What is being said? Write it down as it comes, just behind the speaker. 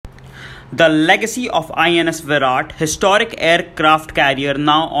The legacy of INS Virat, historic aircraft carrier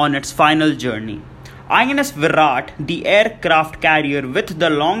now on its final journey. INS Virat, the aircraft carrier with the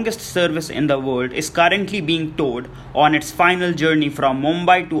longest service in the world, is currently being towed on its final journey from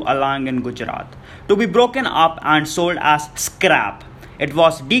Mumbai to Alang in Gujarat, to be broken up and sold as scrap. It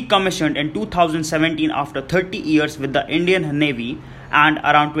was decommissioned in 2017 after 30 years with the Indian Navy and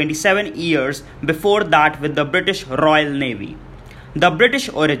around 27 years before that with the British Royal Navy. The British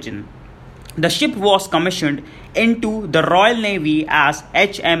origin. The ship was commissioned into the Royal Navy as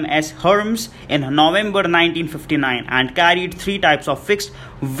HMS Hermes in November 1959 and carried three types of fixed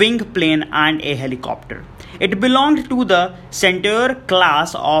wing plane and a helicopter. It belonged to the Centaur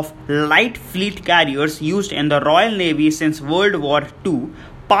class of light fleet carriers used in the Royal Navy since World War II,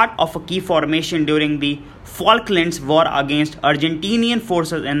 part of a key formation during the Falklands War against Argentinian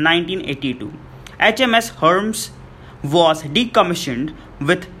forces in 1982. HMS Hermes was decommissioned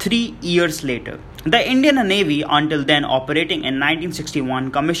with 3 years later. The Indian Navy, until then operating in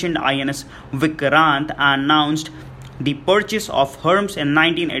 1961, commissioned INS Vikrant and announced the purchase of Hermes in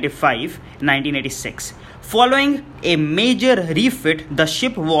 1985-1986. Following a major refit, the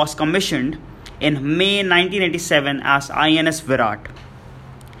ship was commissioned in May 1987 as INS Virat.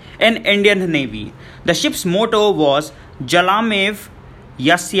 In Indian Navy, the ship's motto was Jalamev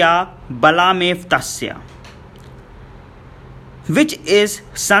Yasya Balamev Tasya, which is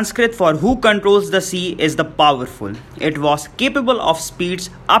Sanskrit for who controls the sea is the powerful. It was capable of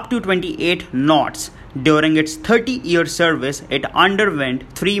speeds up to 28 knots. During its 30-year service, it underwent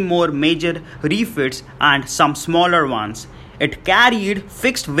 3 more major refits and some smaller ones. It carried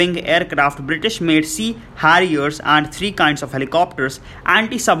fixed-wing aircraft, British-made Sea Harriers and 3 kinds of helicopters,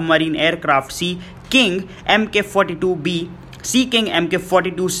 anti-submarine aircraft Sea King Mk-42B, Sea King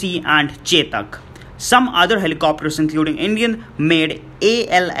Mk-42C and Chetak. Some other helicopters, including Indian-made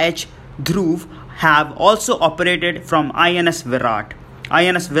ALH Dhruv, have also operated from INS Virat.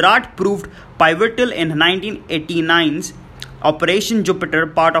 INS Virat proved pivotal in 1989's Operation Jupiter,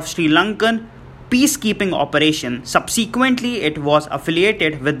 part of Sri Lankan peacekeeping operation. Subsequently, it was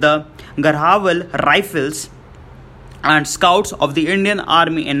affiliated with the Garhwal Rifles and Scouts of the Indian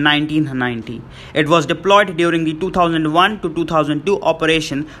Army in 1990. It was deployed during the 2001 to 2002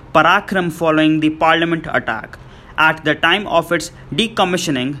 Operation Parakram following the Parliament attack. At the time of its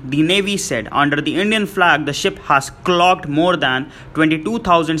decommissioning, the Navy said, under the Indian flag, the ship has clocked more than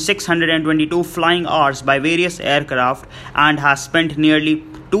 22,622 flying hours by various aircraft and has spent nearly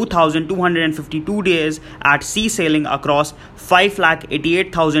 2,252 days at sea sailing across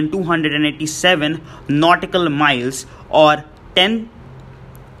 5,88,287 nautical miles or 10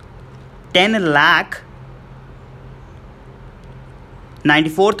 lakh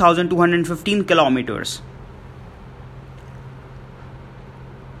 94,215 kilometers.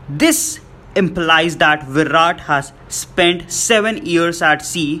 This implies that Virat has spent 7 years at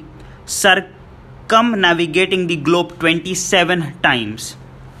sea, circumnavigating the globe 27 times.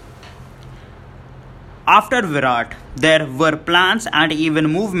 After Virat, there were plans and even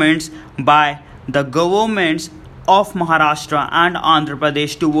movements by the governments of Maharashtra and Andhra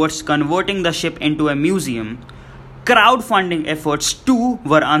Pradesh towards converting the ship into a museum. Crowdfunding efforts too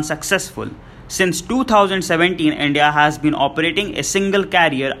were unsuccessful. Since 2017, India has been operating a single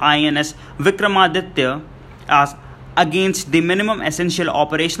carrier, INS Vikramaditya, as against the minimum essential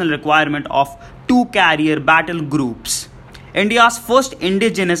operational requirement of 2 carrier battle groups. India's first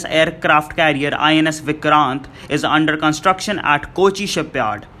indigenous aircraft carrier, INS Vikrant, is under construction at Kochi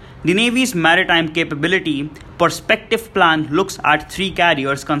shipyard. The Navy's maritime capability perspective plan looks at 3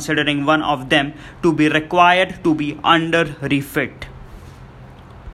 carriers, considering one of them to be required to be under refit.